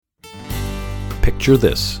Picture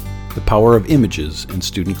this: the power of images in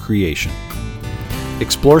student creation.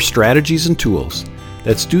 Explore strategies and tools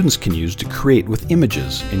that students can use to create with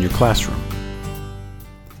images in your classroom.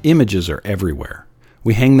 Images are everywhere.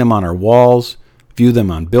 We hang them on our walls, view them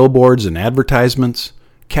on billboards and advertisements,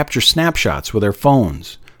 capture snapshots with our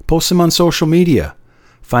phones, post them on social media,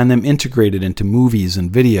 find them integrated into movies and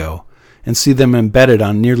video, and see them embedded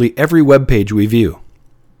on nearly every web page we view.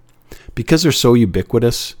 Because they're so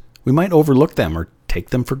ubiquitous, we might overlook them or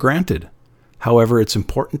take them for granted. However, it's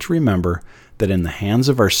important to remember that in the hands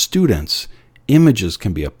of our students, images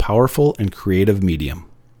can be a powerful and creative medium.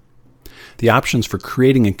 The options for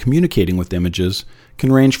creating and communicating with images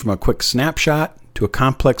can range from a quick snapshot to a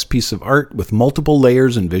complex piece of art with multiple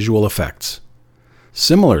layers and visual effects.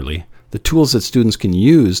 Similarly, the tools that students can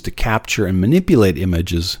use to capture and manipulate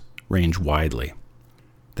images range widely.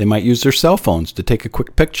 They might use their cell phones to take a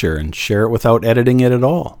quick picture and share it without editing it at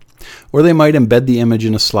all, or they might embed the image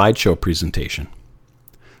in a slideshow presentation.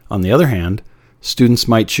 On the other hand, students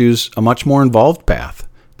might choose a much more involved path.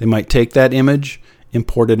 They might take that image,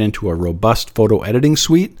 import it into a robust photo editing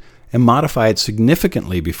suite, and modify it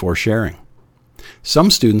significantly before sharing. Some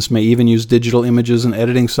students may even use digital images and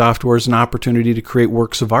editing software as an opportunity to create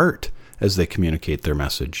works of art as they communicate their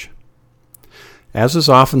message. As is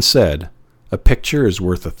often said, a picture is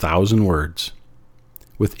worth 1,000 words.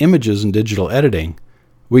 With images and digital editing,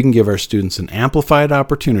 we can give our students an amplified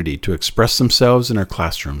opportunity to express themselves in our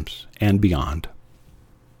classrooms and beyond.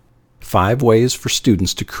 5 ways for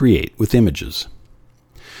students to create with images.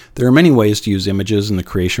 There are many ways to use images in the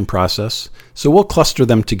creation process, so we'll cluster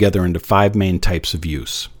them together into 5 main types of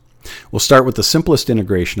use. We'll start with the simplest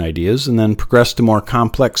integration ideas and then progress to more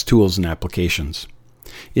complex tools and applications.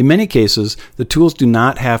 In many cases, the tools do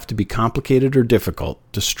not have to be complicated or difficult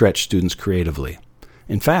to stretch students creatively.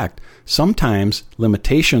 In fact, sometimes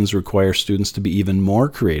limitations require students to be even more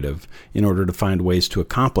creative in order to find ways to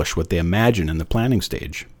accomplish what they imagine in the planning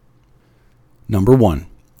stage. Number 1.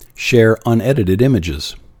 Share unedited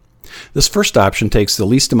images. This first option takes the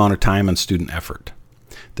least amount of time and student effort.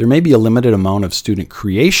 There may be a limited amount of student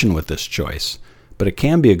creation with this choice, but it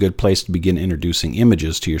can be a good place to begin introducing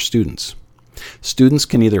images to your students. Students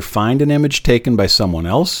can either find an image taken by someone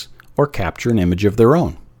else or capture an image of their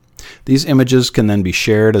own. These images can then be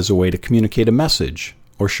shared as a way to communicate a message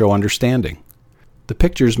or show understanding. The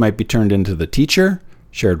pictures might be turned into the teacher,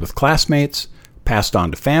 shared with classmates, passed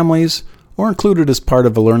on to families, or included as part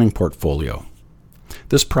of a learning portfolio.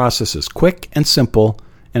 This process is quick and simple,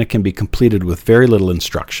 and it can be completed with very little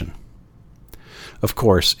instruction. Of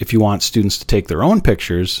course, if you want students to take their own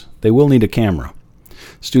pictures, they will need a camera.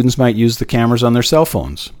 Students might use the cameras on their cell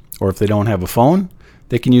phones, or if they don't have a phone,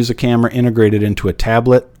 they can use a camera integrated into a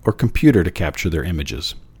tablet or computer to capture their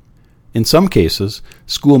images. In some cases,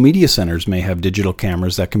 school media centers may have digital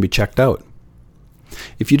cameras that can be checked out.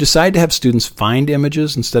 If you decide to have students find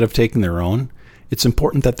images instead of taking their own, it's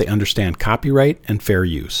important that they understand copyright and fair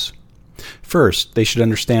use. First, they should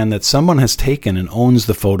understand that someone has taken and owns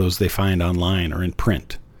the photos they find online or in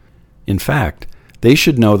print. In fact, they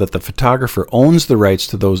should know that the photographer owns the rights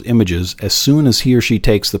to those images as soon as he or she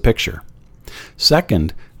takes the picture.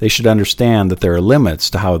 Second, they should understand that there are limits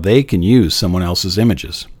to how they can use someone else's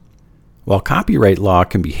images. While copyright law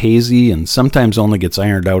can be hazy and sometimes only gets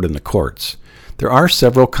ironed out in the courts, there are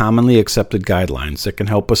several commonly accepted guidelines that can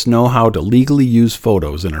help us know how to legally use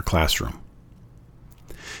photos in our classroom.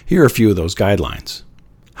 Here are a few of those guidelines.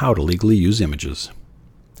 How to legally use images.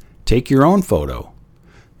 Take your own photo.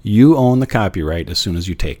 You own the copyright as soon as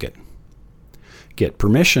you take it. Get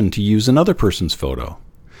permission to use another person's photo.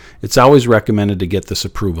 It's always recommended to get this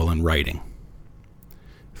approval in writing.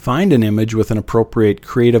 Find an image with an appropriate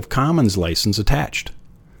Creative Commons license attached.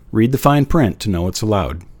 Read the fine print to know it's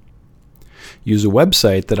allowed. Use a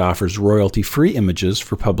website that offers royalty-free images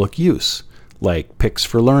for public use, like Pics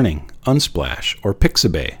for Learning, Unsplash, or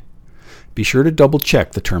Pixabay. Be sure to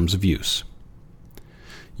double-check the terms of use.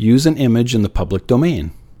 Use an image in the public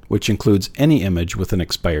domain, which includes any image with an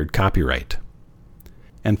expired copyright.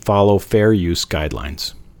 And follow fair use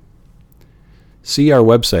guidelines. See our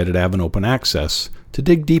website at Avan Open Access to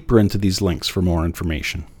dig deeper into these links for more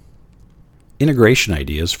information. Integration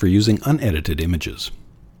ideas for using unedited images.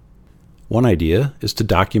 One idea is to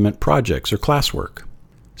document projects or classwork.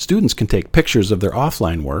 Students can take pictures of their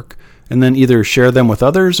offline work and then either share them with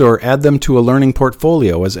others or add them to a learning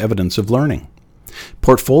portfolio as evidence of learning.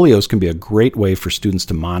 Portfolios can be a great way for students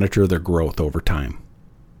to monitor their growth over time.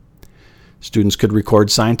 Students could record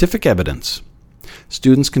scientific evidence.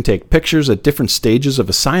 Students can take pictures at different stages of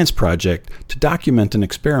a science project to document an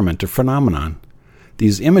experiment or phenomenon.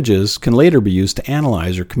 These images can later be used to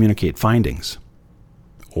analyze or communicate findings.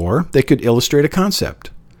 Or they could illustrate a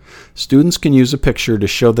concept. Students can use a picture to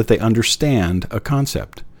show that they understand a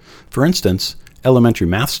concept. For instance, elementary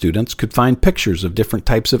math students could find pictures of different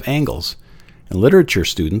types of angles, and literature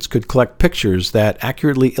students could collect pictures that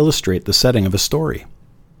accurately illustrate the setting of a story.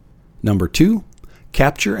 Number 2,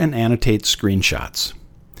 capture and annotate screenshots.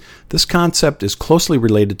 This concept is closely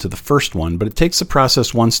related to the first one, but it takes the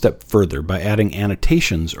process one step further by adding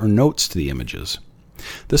annotations or notes to the images.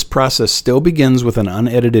 This process still begins with an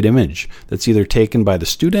unedited image that's either taken by the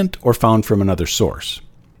student or found from another source.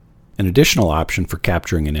 An additional option for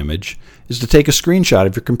capturing an image is to take a screenshot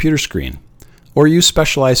of your computer screen, or use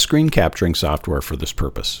specialized screen capturing software for this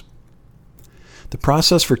purpose. The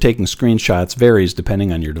process for taking screenshots varies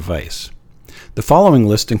depending on your device. The following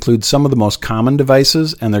list includes some of the most common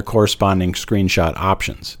devices and their corresponding screenshot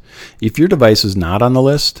options. If your device is not on the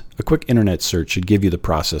list, a quick internet search should give you the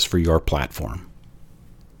process for your platform.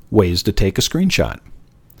 Ways to take a screenshot.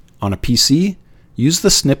 On a PC, use the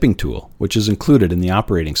snipping tool, which is included in the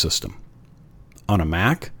operating system. On a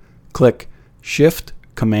Mac, click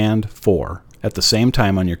Shift-Command-4 at the same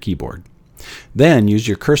time on your keyboard. Then use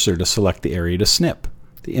your cursor to select the area to snip.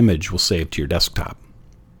 The image will save to your desktop.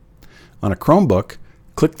 On a Chromebook,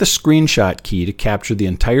 click the screenshot key to capture the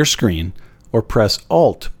entire screen, or press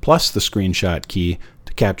Alt plus the screenshot key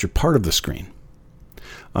to capture part of the screen.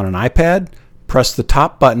 On an iPad, press the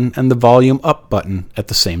top button and the volume up button at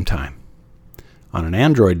the same time. On an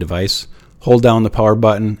Android device, hold down the power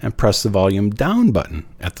button and press the volume down button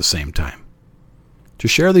at the same time. To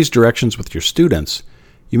share these directions with your students,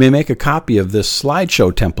 you may make a copy of this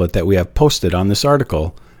slideshow template that we have posted on this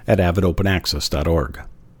article at avidopenaccess.org.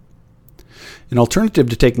 An alternative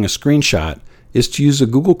to taking a screenshot is to use a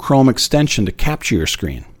Google Chrome extension to capture your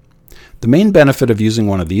screen. The main benefit of using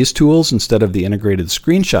one of these tools instead of the integrated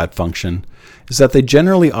screenshot function is that they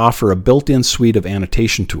generally offer a built-in suite of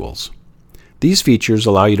annotation tools. These features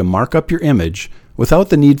allow you to mark up your image without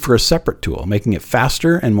the need for a separate tool, making it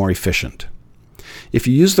faster and more efficient. If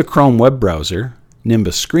you use the Chrome web browser,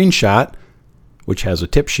 Nimbus Screenshot, which has a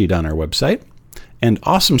tip sheet on our website, and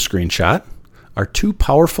Awesome Screenshot are two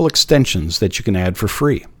powerful extensions that you can add for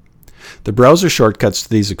free. The browser shortcuts to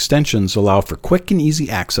these extensions allow for quick and easy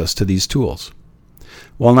access to these tools.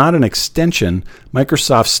 While not an extension,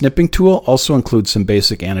 Microsoft's snipping tool also includes some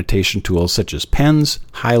basic annotation tools such as pens,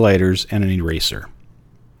 highlighters, and an eraser.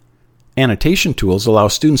 Annotation tools allow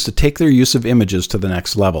students to take their use of images to the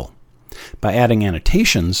next level. By adding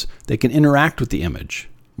annotations, they can interact with the image,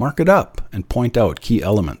 mark it up, and point out key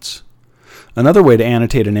elements. Another way to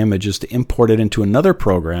annotate an image is to import it into another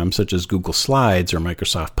program such as Google Slides or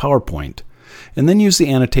Microsoft PowerPoint, and then use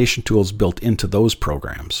the annotation tools built into those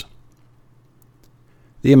programs.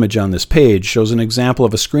 The image on this page shows an example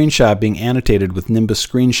of a screenshot being annotated with Nimbus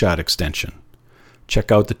Screenshot extension.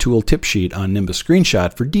 Check out the tool tip sheet on Nimbus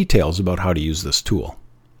Screenshot for details about how to use this tool.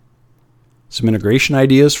 Some integration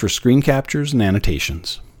ideas for screen captures and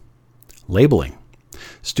annotations. Labeling.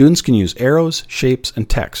 Students can use arrows, shapes, and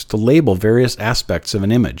text to label various aspects of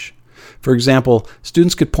an image. For example,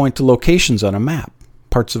 students could point to locations on a map,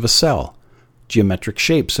 parts of a cell, geometric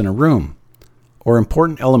shapes in a room, or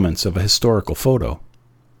important elements of a historical photo.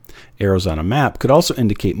 Arrows on a map could also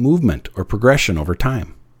indicate movement or progression over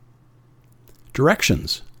time.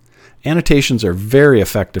 Directions. Annotations are very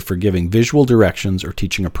effective for giving visual directions or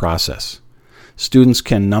teaching a process. Students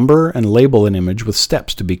can number and label an image with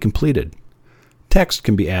steps to be completed. Text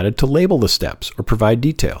can be added to label the steps or provide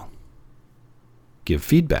detail. Give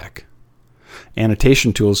feedback.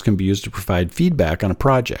 Annotation tools can be used to provide feedback on a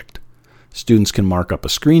project. Students can mark up a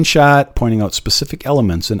screenshot, pointing out specific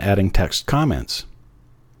elements and adding text comments.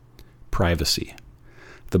 Privacy.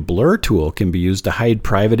 The blur tool can be used to hide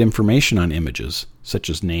private information on images, such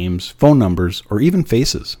as names, phone numbers, or even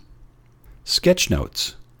faces. Sketch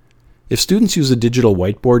notes. If students use a digital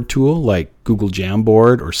whiteboard tool like Google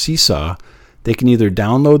Jamboard or Seesaw, they can either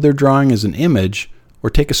download their drawing as an image or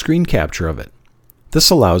take a screen capture of it. This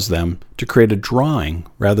allows them to create a drawing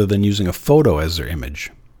rather than using a photo as their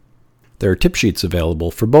image. There are tip sheets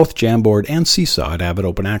available for both Jamboard and Seesaw at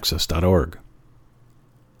avidopenaccess.org.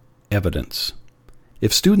 Evidence.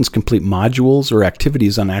 If students complete modules or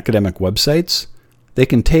activities on academic websites, they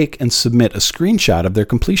can take and submit a screenshot of their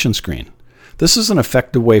completion screen. This is an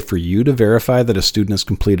effective way for you to verify that a student has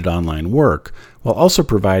completed online work, while also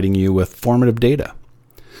providing you with formative data.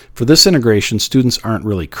 For this integration, students aren't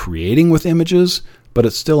really creating with images, but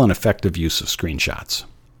it's still an effective use of screenshots.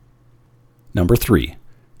 Number 3,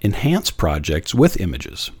 enhance projects with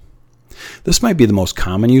images. This might be the most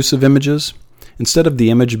common use of images. Instead of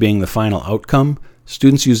the image being the final outcome,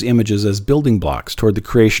 Students use images as building blocks toward the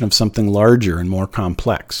creation of something larger and more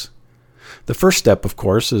complex. The first step, of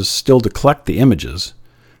course, is still to collect the images.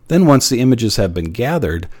 Then once the images have been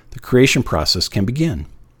gathered, the creation process can begin.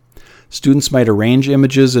 Students might arrange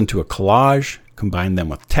images into a collage, combine them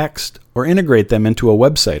with text, or integrate them into a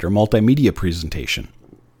website or multimedia presentation.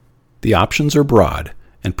 The options are broad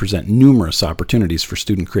and present numerous opportunities for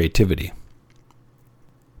student creativity.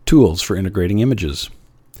 Tools for integrating images.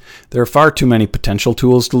 There are far too many potential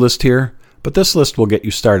tools to list here, but this list will get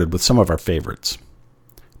you started with some of our favorites.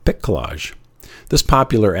 PicCollage. This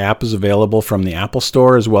popular app is available from the Apple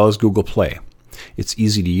Store as well as Google Play. It's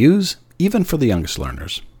easy to use, even for the youngest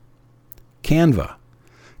learners. Canva.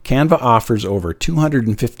 Canva offers over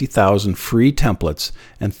 250,000 free templates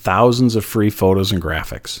and thousands of free photos and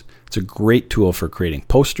graphics. It's a great tool for creating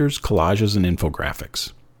posters, collages, and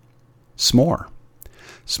infographics. Smore.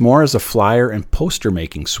 Smore is a flyer and poster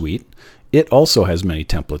making suite. It also has many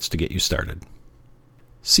templates to get you started.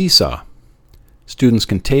 Seesaw. Students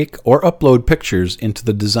can take or upload pictures into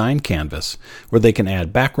the design canvas, where they can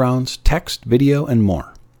add backgrounds, text, video, and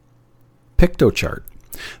more. Piktochart.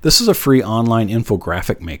 This is a free online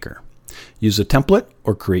infographic maker. Use a template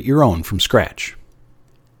or create your own from scratch.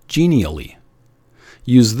 Genially.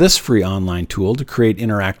 Use this free online tool to create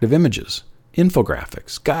interactive images,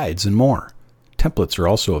 infographics, guides, and more. Templates are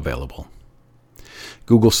also available.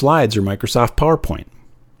 Google Slides or Microsoft PowerPoint.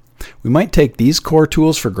 We might take these core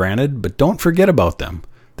tools for granted, but don't forget about them.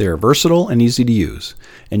 They are versatile and easy to use,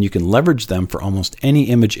 and you can leverage them for almost any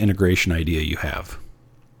image integration idea you have.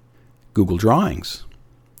 Google Drawings.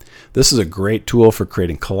 This is a great tool for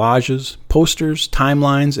creating collages, posters,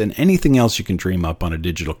 timelines, and anything else you can dream up on a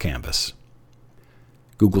digital canvas.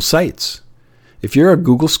 Google Sites. If you're a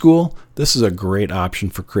Google school, this is a great option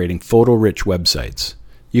for creating photo-rich websites.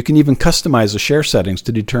 You can even customize the share settings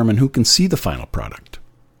to determine who can see the final product.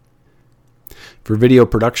 For video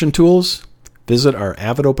production tools, visit our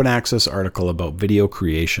Avid Open Access article about video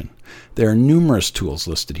creation. There are numerous tools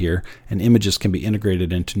listed here, and images can be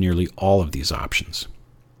integrated into nearly all of these options.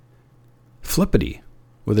 Flippity,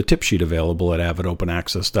 with a tip sheet available at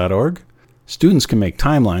avidopenaccess.org. Students can make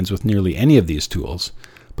timelines with nearly any of these tools,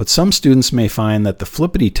 but some students may find that the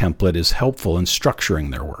Flippity template is helpful in structuring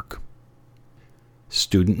their work.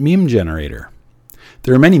 Student Meme Generator.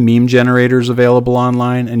 There are many meme generators available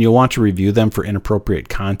online, and you'll want to review them for inappropriate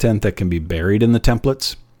content that can be buried in the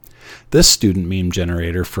templates. This student meme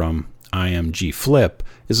generator from IMGFlip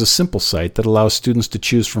is a simple site that allows students to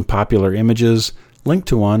choose from popular images, link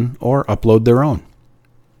to one, or upload their own.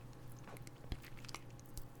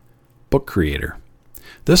 Book Creator.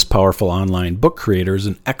 This powerful online book creator is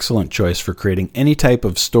an excellent choice for creating any type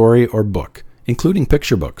of story or book, including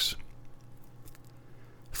picture books.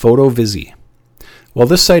 PhotoVizi. While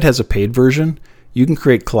this site has a paid version, you can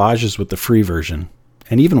create collages with the free version,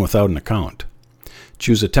 and even without an account.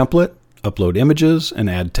 Choose a template, upload images, and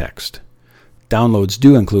add text. Downloads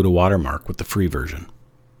do include a watermark with the free version.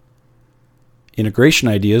 Integration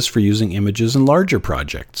ideas for using images in larger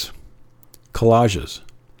projects. Collages.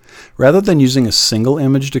 Rather than using a single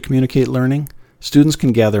image to communicate learning, students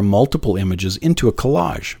can gather multiple images into a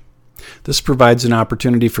collage. This provides an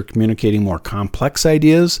opportunity for communicating more complex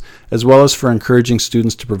ideas, as well as for encouraging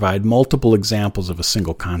students to provide multiple examples of a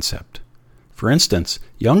single concept. For instance,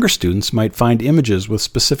 younger students might find images with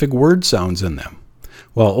specific word sounds in them,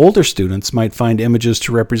 while older students might find images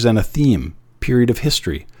to represent a theme, period of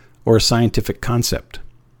history, or a scientific concept.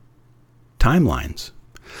 Timelines.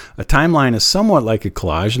 A timeline is somewhat like a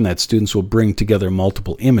collage in that students will bring together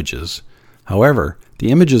multiple images. However, the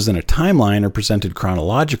images in a timeline are presented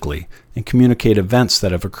chronologically and communicate events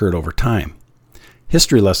that have occurred over time.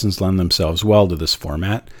 History lessons lend themselves well to this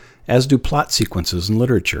format, as do plot sequences in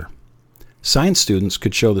literature. Science students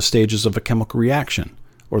could show the stages of a chemical reaction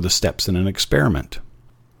or the steps in an experiment.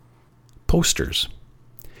 Posters.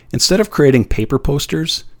 Instead of creating paper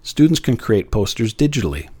posters, students can create posters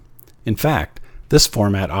digitally. In fact, this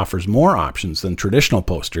format offers more options than traditional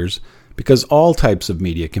posters because all types of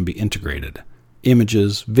media can be integrated: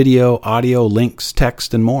 images, video, audio, links,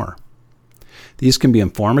 text, and more. These can be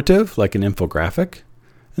informative, like an infographic,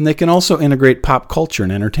 and they can also integrate pop culture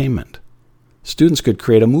and entertainment. Students could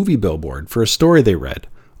create a movie billboard for a story they read,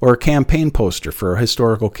 or a campaign poster for a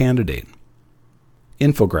historical candidate.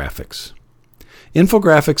 Infographics.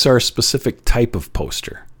 Infographics are a specific type of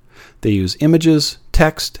poster. They use images,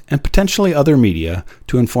 text, and potentially other media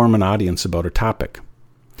to inform an audience about a topic.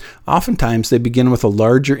 Oftentimes, they begin with a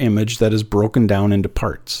larger image that is broken down into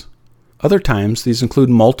parts. Other times, these include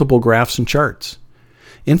multiple graphs and charts.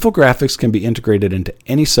 Infographics can be integrated into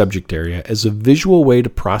any subject area as a visual way to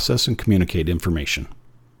process and communicate information.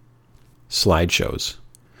 Slideshows.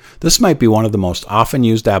 This might be one of the most often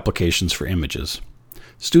used applications for images.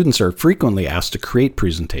 Students are frequently asked to create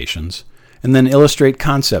presentations and then illustrate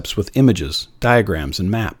concepts with images, diagrams,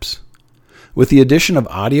 and maps. With the addition of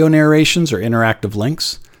audio narrations or interactive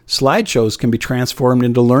links, slideshows can be transformed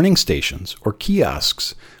into learning stations or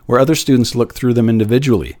kiosks where other students look through them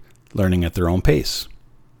individually, learning at their own pace.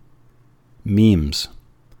 Memes.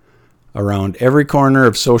 Around every corner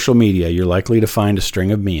of social media, you're likely to find a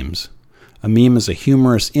string of memes. A meme is a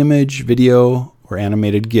humorous image, video, or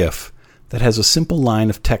animated GIF that has a simple line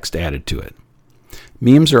of text added to it.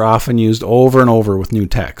 Memes are often used over and over with new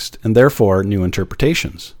text, and therefore new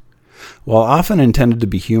interpretations. While often intended to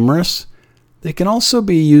be humorous, they can also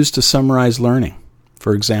be used to summarize learning.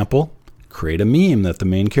 For example, create a meme that the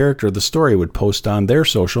main character of the story would post on their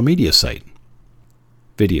social media site.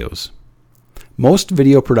 Videos. Most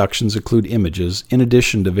video productions include images in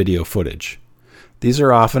addition to video footage. These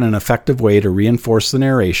are often an effective way to reinforce the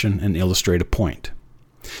narration and illustrate a point.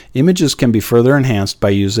 Images can be further enhanced by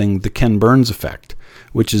using the Ken Burns effect,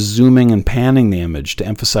 which is zooming and panning the image to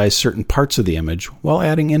emphasize certain parts of the image while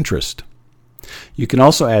adding interest. You can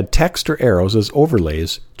also add text or arrows as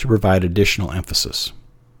overlays to provide additional emphasis.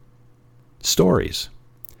 Stories.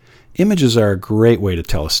 Images are a great way to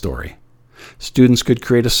tell a story. Students could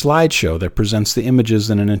create a slideshow that presents the images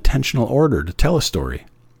in an intentional order to tell a story.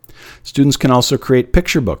 Students can also create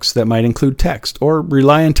picture books that might include text or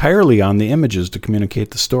rely entirely on the images to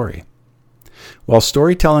communicate the story. While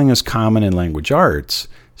storytelling is common in language arts,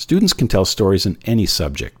 students can tell stories in any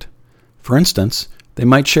subject. For instance, they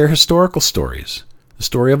might share historical stories, the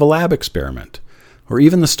story of a lab experiment, or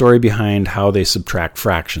even the story behind how they subtract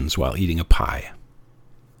fractions while eating a pie.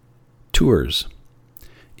 Tours.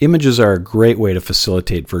 Images are a great way to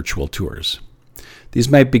facilitate virtual tours. These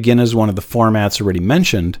might begin as one of the formats already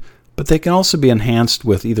mentioned, but they can also be enhanced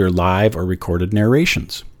with either live or recorded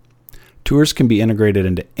narrations. Tours can be integrated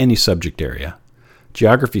into any subject area.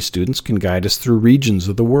 Geography students can guide us through regions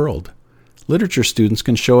of the world. Literature students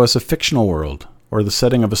can show us a fictional world or the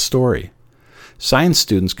setting of a story. Science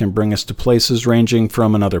students can bring us to places ranging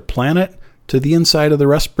from another planet to the inside of the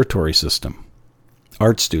respiratory system.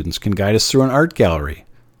 Art students can guide us through an art gallery,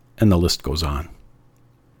 and the list goes on.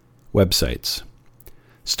 Websites.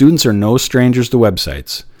 Students are no strangers to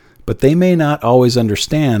websites, but they may not always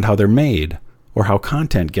understand how they're made or how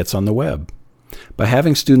content gets on the web. By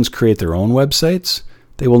having students create their own websites,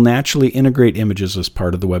 they will naturally integrate images as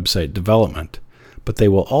part of the website development, but they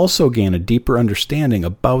will also gain a deeper understanding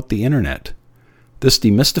about the internet. This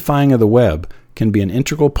demystifying of the web can be an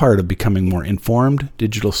integral part of becoming more informed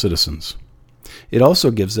digital citizens. It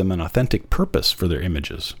also gives them an authentic purpose for their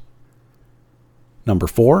images. Number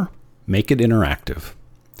 4, make it interactive.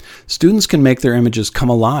 Students can make their images come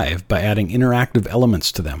alive by adding interactive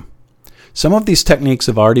elements to them. Some of these techniques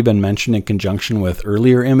have already been mentioned in conjunction with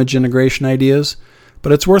earlier image integration ideas,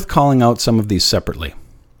 but it's worth calling out some of these separately.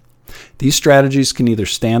 These strategies can either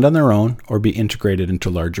stand on their own or be integrated into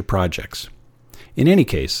larger projects. In any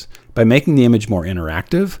case, by making the image more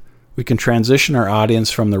interactive, we can transition our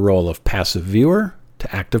audience from the role of passive viewer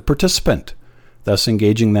to active participant, thus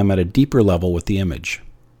engaging them at a deeper level with the image.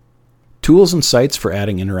 Tools and sites for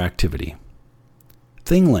adding interactivity.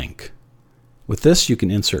 ThingLink. With this, you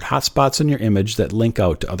can insert hotspots in your image that link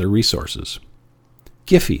out to other resources.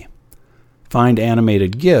 Giphy. Find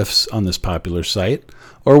animated GIFs on this popular site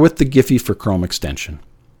or with the Giphy for Chrome extension.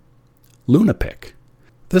 Lunapic.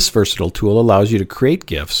 This versatile tool allows you to create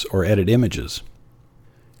GIFs or edit images.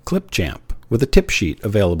 Clipchamp, with a tip sheet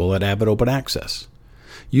available at Avid Open Access.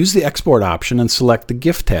 Use the export option and select the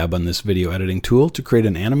GIF tab on this video editing tool to create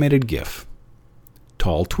an animated GIF.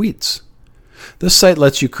 Tall Tweets. This site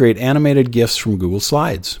lets you create animated GIFs from Google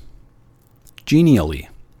Slides. Genially.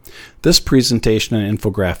 This presentation and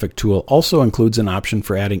infographic tool also includes an option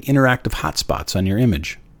for adding interactive hotspots on your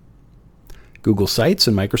image. Google Sites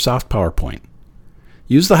and Microsoft PowerPoint.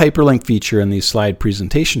 Use the hyperlink feature in these slide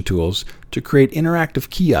presentation tools to create interactive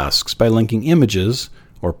kiosks by linking images,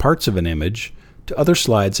 or parts of an image, to other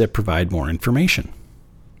slides that provide more information.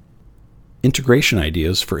 Integration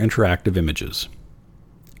ideas for interactive images.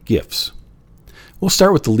 GIFs. We'll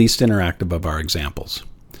start with the least interactive of our examples.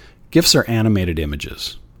 GIFs are animated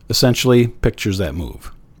images, essentially pictures that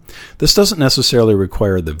move. This doesn't necessarily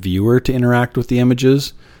require the viewer to interact with the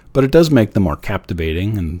images, but it does make them more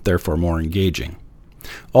captivating and therefore more engaging.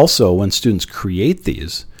 Also, when students create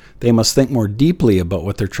these, they must think more deeply about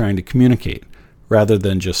what they're trying to communicate, rather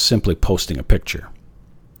than just simply posting a picture.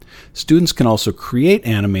 Students can also create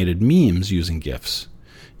animated memes using GIFs.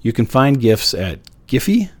 You can find GIFs at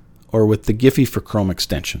Giphy or with the Giphy for Chrome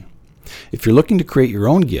extension. If you're looking to create your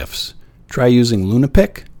own GIFs, try using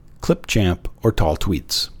Lunapic, Clipchamp, or Tall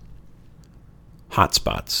Tweets.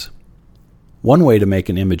 Hotspots. One way to make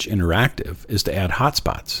an image interactive is to add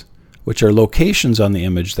hotspots, which are locations on the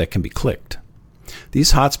image that can be clicked.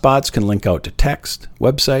 These hotspots can link out to text,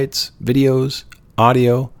 websites, videos,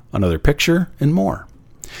 audio, another picture, and more.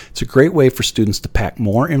 It's a great way for students to pack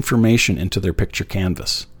more information into their picture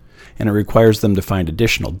canvas, and it requires them to find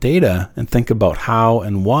additional data and think about how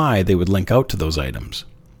and why they would link out to those items.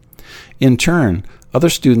 In turn, other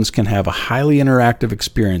students can have a highly interactive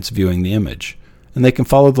experience viewing the image, and they can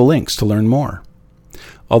follow the links to learn more.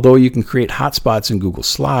 Although you can create hotspots in Google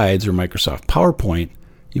Slides or Microsoft PowerPoint,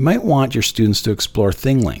 you might want your students to explore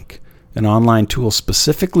ThingLink, an online tool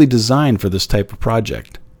specifically designed for this type of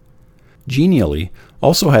project. Genially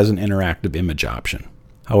also has an interactive image option.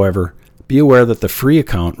 However, be aware that the free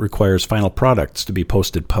account requires final products to be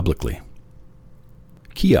posted publicly.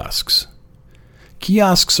 Kiosks.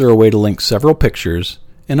 Kiosks are a way to link several pictures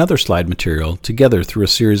and other slide material together through a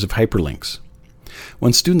series of hyperlinks.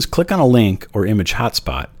 When students click on a link or image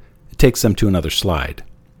hotspot, it takes them to another slide.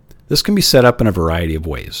 This can be set up in a variety of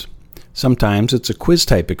ways. Sometimes it's a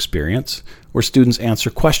quiz-type experience where students answer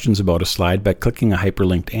questions about a slide by clicking a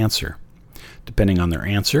hyperlinked answer. Depending on their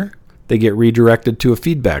answer, they get redirected to a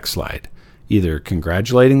feedback slide, either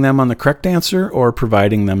congratulating them on the correct answer or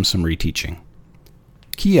providing them some reteaching.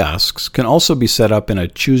 Kiosks can also be set up in a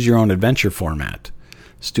choose-your-own-adventure format.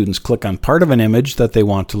 Students click on part of an image that they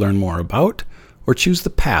want to learn more about, or choose the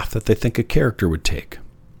path that they think a character would take.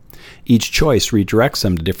 Each choice redirects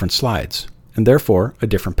them to different slides, and therefore a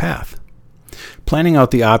different path. Planning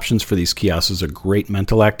out the options for these kiosks is a great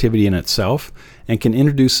mental activity in itself and can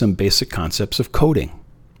introduce some basic concepts of coding.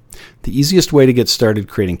 The easiest way to get started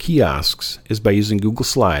creating kiosks is by using Google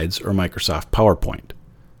Slides or Microsoft PowerPoint.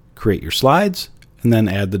 Create your slides, and then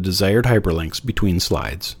add the desired hyperlinks between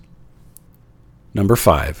slides. Number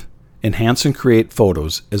 5. Enhance and create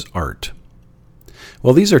photos as art.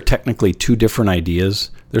 While these are technically two different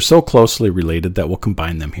ideas, they're so closely related that we'll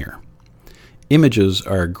combine them here. Images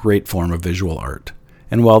are a great form of visual art,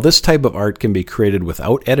 and while this type of art can be created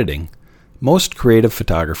without editing, most creative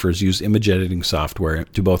photographers use image editing software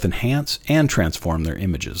to both enhance and transform their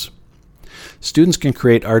images. Students can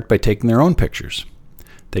create art by taking their own pictures.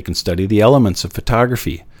 They can study the elements of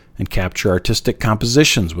photography and capture artistic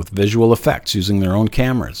compositions with visual effects using their own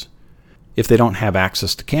cameras. If they don't have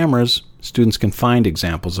access to cameras, students can find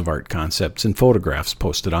examples of art concepts in photographs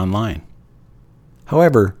posted online.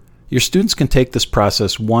 However, your students can take this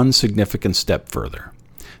process one significant step further.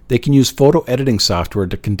 They can use photo editing software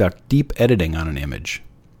to conduct deep editing on an image.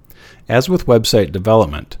 As with website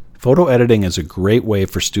development, photo editing is a great way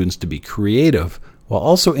for students to be creative while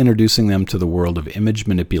also introducing them to the world of image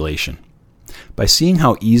manipulation. By seeing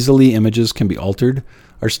how easily images can be altered,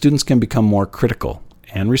 our students can become more critical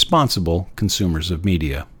and responsible consumers of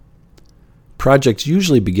media. Projects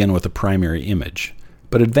usually begin with a primary image,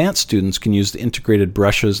 but advanced students can use the integrated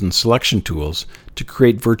brushes and selection tools to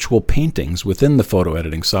create virtual paintings within the photo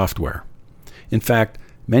editing software. In fact,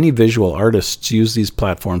 many visual artists use these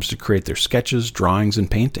platforms to create their sketches, drawings,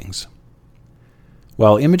 and paintings.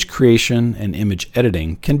 While image creation and image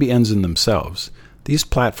editing can be ends in themselves, these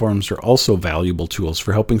platforms are also valuable tools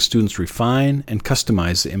for helping students refine and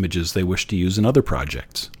customize the images they wish to use in other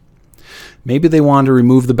projects. Maybe they want to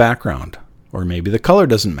remove the background, or maybe the color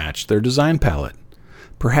doesn't match their design palette.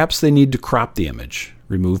 Perhaps they need to crop the image,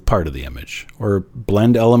 remove part of the image, or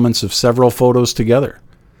blend elements of several photos together.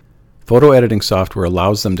 Photo editing software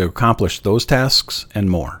allows them to accomplish those tasks and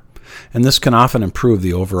more, and this can often improve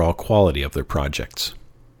the overall quality of their projects.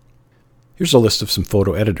 Here's a list of some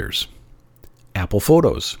photo editors. Apple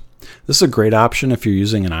Photos. This is a great option if you're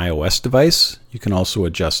using an iOS device. You can also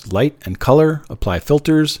adjust light and color, apply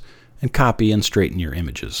filters, and copy and straighten your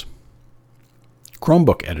images.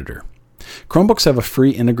 Chromebook Editor. Chromebooks have a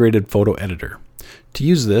free integrated photo editor. To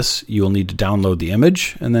use this, you will need to download the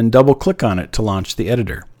image and then double-click on it to launch the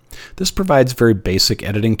editor. This provides very basic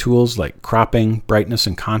editing tools like cropping, brightness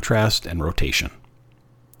and contrast, and rotation.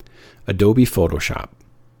 Adobe Photoshop.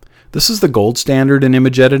 This is the gold standard in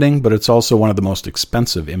image editing, but it's also one of the most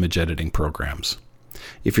expensive image editing programs.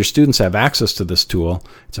 If your students have access to this tool,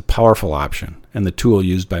 it's a powerful option and the tool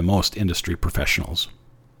used by most industry professionals.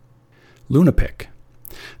 Lunapic.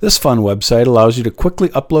 This fun website allows you to quickly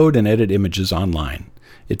upload and edit images online.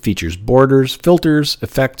 It features borders, filters,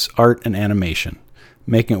 effects, art, and animation,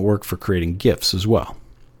 making it work for creating GIFs as well.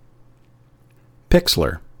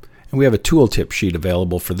 Pixlr. And we have a tooltip sheet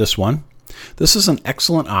available for this one. This is an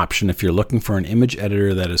excellent option if you're looking for an image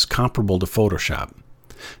editor that is comparable to Photoshop.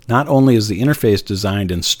 Not only is the interface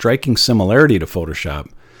designed in striking similarity to Photoshop,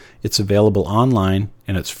 it's available online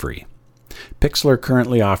and it's free. Pixlr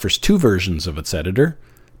currently offers two versions of its editor,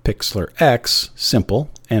 Pixlr X, simple,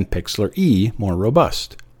 and Pixlr E, more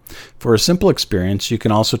robust. For a simple experience, you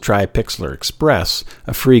can also try Pixlr Express,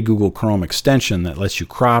 a free Google Chrome extension that lets you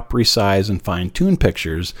crop, resize, and fine-tune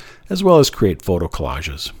pictures, as well as create photo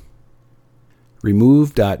collages.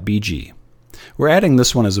 Remove.bg. We're adding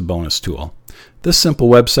this one as a bonus tool. This simple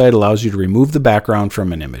website allows you to remove the background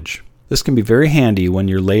from an image. This can be very handy when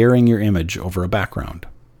you're layering your image over a background.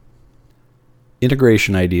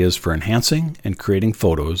 Integration ideas for enhancing and creating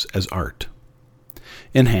photos as art.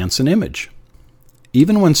 Enhance an image.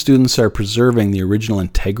 Even when students are preserving the original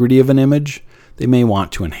integrity of an image, they may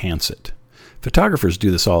want to enhance it. Photographers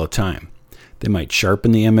do this all the time. They might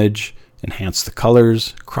sharpen the image, enhance the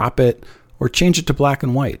colors, crop it, or change it to black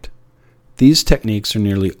and white. These techniques are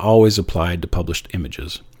nearly always applied to published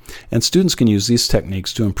images, and students can use these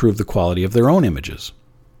techniques to improve the quality of their own images.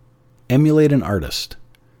 Emulate an artist.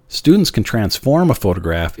 Students can transform a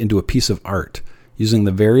photograph into a piece of art using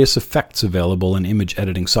the various effects available in image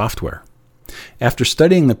editing software. After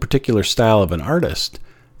studying the particular style of an artist,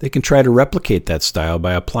 they can try to replicate that style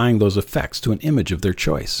by applying those effects to an image of their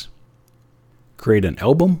choice. Create an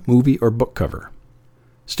album, movie, or book cover.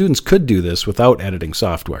 Students could do this without editing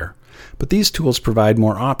software, but these tools provide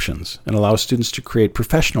more options and allow students to create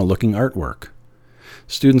professional-looking artwork.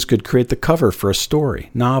 Students could create the cover for a story,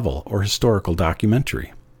 novel, or historical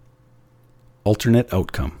documentary. Alternate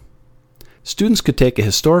outcome. Students could take a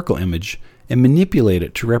historical image and manipulate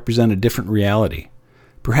it to represent a different reality.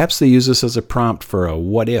 Perhaps they use this as a prompt for a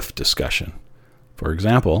what-if discussion. For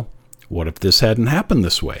example, what if this hadn't happened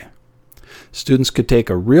this way? Students could take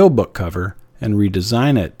a real book cover and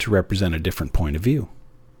redesign it to represent a different point of view.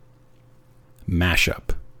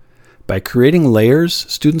 Mashup. By creating layers,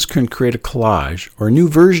 students can create a collage or a new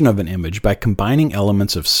version of an image by combining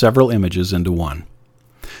elements of several images into one.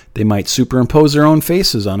 They might superimpose their own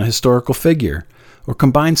faces on a historical figure, or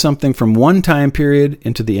combine something from one time period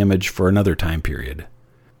into the image for another time period.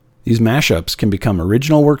 These mashups can become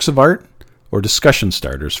original works of art or discussion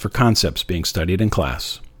starters for concepts being studied in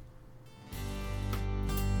class.